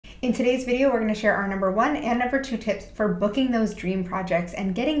In today's video, we're going to share our number 1 and number 2 tips for booking those dream projects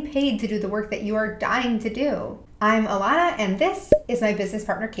and getting paid to do the work that you are dying to do. I'm Ilana, and this is my business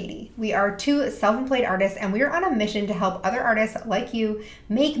partner, Katie. We are 2 self-employed artists, and we are on a mission to help other artists like you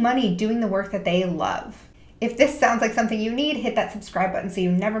make money doing the work that they love. If this sounds like something you need, hit that subscribe button so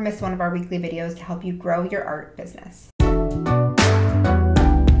you never miss one of our weekly videos to help you grow your art business.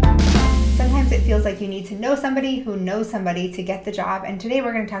 Sometimes it feels like you need to know somebody who knows somebody to get the job, and today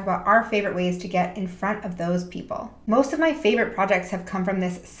we're going to talk about our favorite ways to get in front of those people. Most of my favorite projects have come from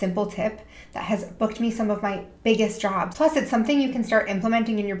this simple tip that has booked me some of my biggest jobs. Plus, it's something you can start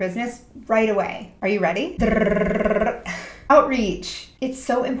implementing in your business right away. Are you ready? Outreach. It's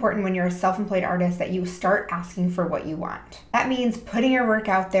so important when you're a self-employed artist that you start asking for what you want. That means putting your work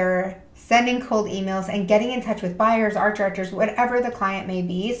out there, sending cold emails, and getting in touch with buyers, art directors, whatever the client may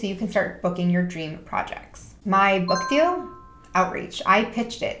be, so you can start booking your dream projects. My book deal? Outreach. I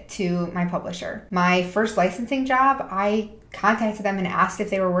pitched it to my publisher. My first licensing job, I contacted them and asked if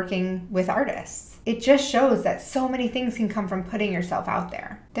they were working with artists. It just shows that so many things can come from putting yourself out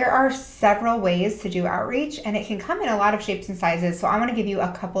there. There are several ways to do outreach, and it can come in a lot of shapes and sizes, so I want to give you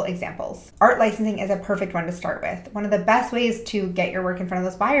a couple examples. Art licensing is a perfect one to start with. One of the best ways to get your work in front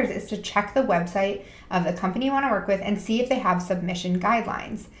of those buyers is to check the website of the company you want to work with and see if they have submission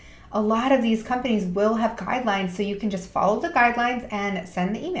guidelines. A lot of these companies will have guidelines, so you can just follow the guidelines and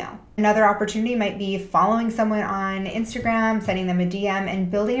send the email. Another opportunity might be following someone on Instagram, sending them a DM, and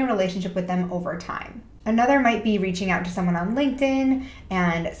building a relationship with them over time. Another might be reaching out to someone on LinkedIn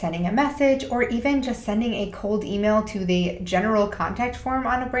and sending a message, or even just sending a cold email to the general contact form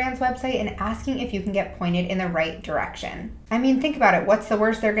on a brand's website and asking if you can get pointed in the right direction. I mean, think about it. What's the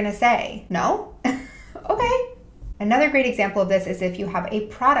worst they're gonna say? No? Okay. Another great example of this is if you have a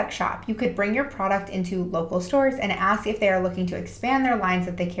product shop. You could bring your product into local stores and ask if they are looking to expand their lines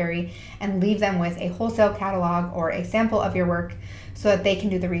that they carry and leave them with a wholesale catalog or a sample of your work so that they can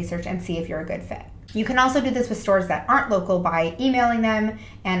do the research and see if you're a good fit. You can also do this with stores that aren't local by emailing them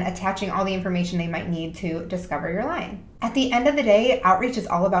and attaching all the information they might need to discover your line. At the end of the day, outreach is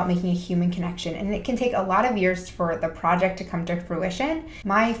all about making a human connection, and it can take a lot of years for the project to come to fruition.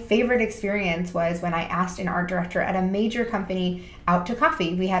 My favorite experience was when I asked an art director at a major company out to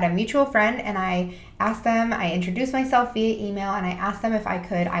coffee. We had a mutual friend, and I asked them, I introduced myself via email, and I asked them if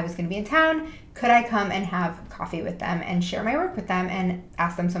I was going to be in town, could I come and have coffee with them and share my work with them and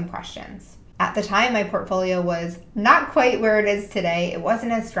ask them some questions. At the time, my portfolio was not quite where it is today. It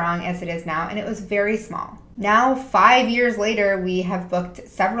wasn't as strong as it is now, and it was very small. Now, 5 years later, we have booked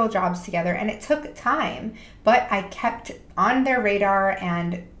several jobs together, and it took time, but I kept on their radar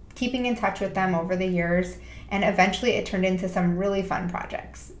and keeping in touch with them over the years, and eventually it turned into some really fun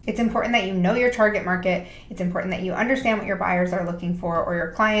projects. It's important that you know your target market. It's important that you understand what your buyers are looking for, or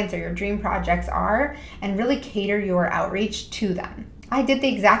your clients or your dream projects are, and really cater your outreach to them. I did the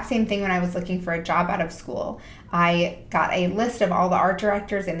exact same thing when I was looking for a job out of school. I got a list of all the art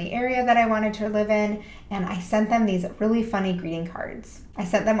directors in the area that I wanted to live in, and I sent them these really funny greeting cards. I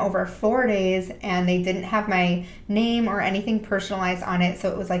sent them over 4 days, and they didn't have my name or anything personalized on it, so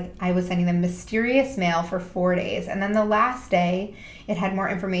it was like I was sending them mysterious mail for 4 days. And then the last day, it had more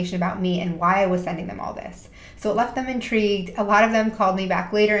information about me and why I was sending them all this. So it left them intrigued. A lot of them called me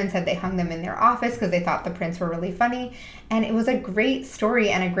back later and said they hung them in their office because they thought the prints were really funny. And it was a great story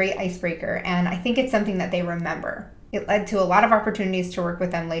and a great icebreaker, and I think it's something that they remember. It led to a lot of opportunities to work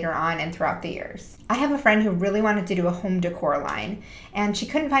with them later on and throughout the years. I have a friend who really wanted to do a home decor line, and she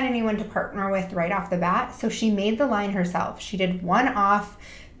couldn't find anyone to partner with right off the bat, so she made the line herself. She did one-off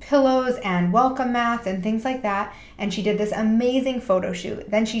pillows and welcome mats and things like that, and she did this amazing photo shoot.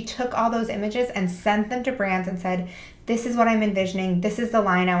 Then she took all those images and sent them to brands and said, this is what I'm envisioning, this is the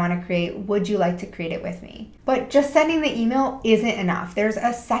line I want to create, would you like to create it with me? But just sending the email isn't enough. There's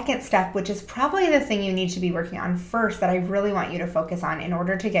a second step, which is probably the thing you need to be working on first, that I really want you to focus on in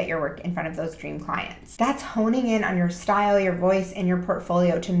order to get your work in front of those dream clients. That's honing in on your style, your voice, and your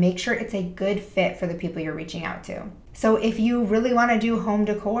portfolio to make sure it's a good fit for the people you're reaching out to. So if you really want to do home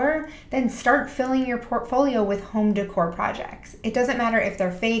decor, then start filling your portfolio with home decor projects. It doesn't matter if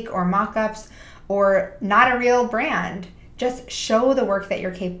they're fake or mock-ups or not a real brand. Just show the work that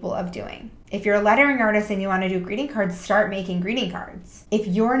you're capable of doing. If you're a lettering artist and you want to do greeting cards, start making greeting cards. If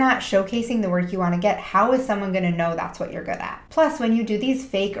you're not showcasing the work you want to get, how is someone going to know that's what you're good at? Plus, when you do these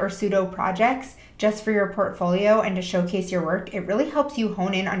fake or pseudo projects just for your portfolio and to showcase your work, it really helps you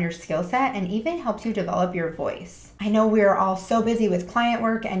hone in on your skill set and even helps you develop your voice. I know we're all so busy with client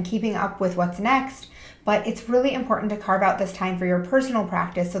work and keeping up with what's next, but it's really important to carve out this time for your personal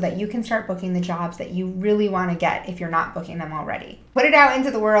practice so that you can start booking the jobs that you really want to get if you're not booking them already. Put it out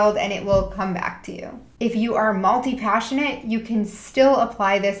into the world and it will come back to you. If you are multi-passionate, you can still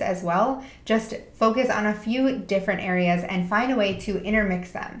apply this as well. Just focus on a few different areas and find a way to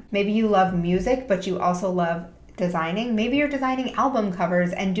intermix them. Maybe you love music, but you also love designing. Maybe you're designing album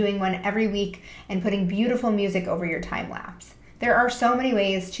covers and doing one every week and putting beautiful music over your time lapse. There are so many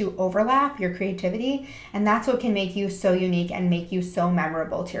ways to overlap your creativity, and that's what can make you so unique and make you so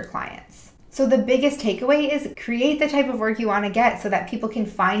memorable to your clients. So the biggest takeaway is create the type of work you want to get so that people can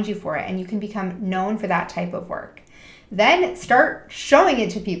find you for it and you can become known for that type of work. Then start showing it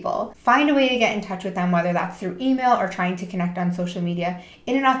to people. Find a way to get in touch with them, whether that's through email or trying to connect on social media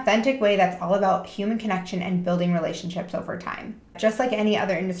in an authentic way that's all about human connection and building relationships over time. Just like any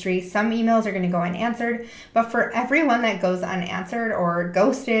other industry, some emails are going to go unanswered, but for every one that goes unanswered or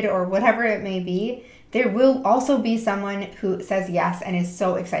ghosted or whatever it may be, there will also be someone who says yes and is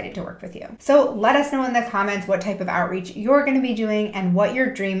so excited to work with you. So let us know in the comments what type of outreach you're going to be doing and what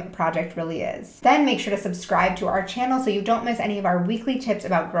your dream project really is. Then make sure to subscribe to our channel so you don't miss any of our weekly tips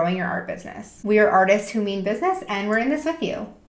about growing your art business. We are artists who mean business, and we're in this with you.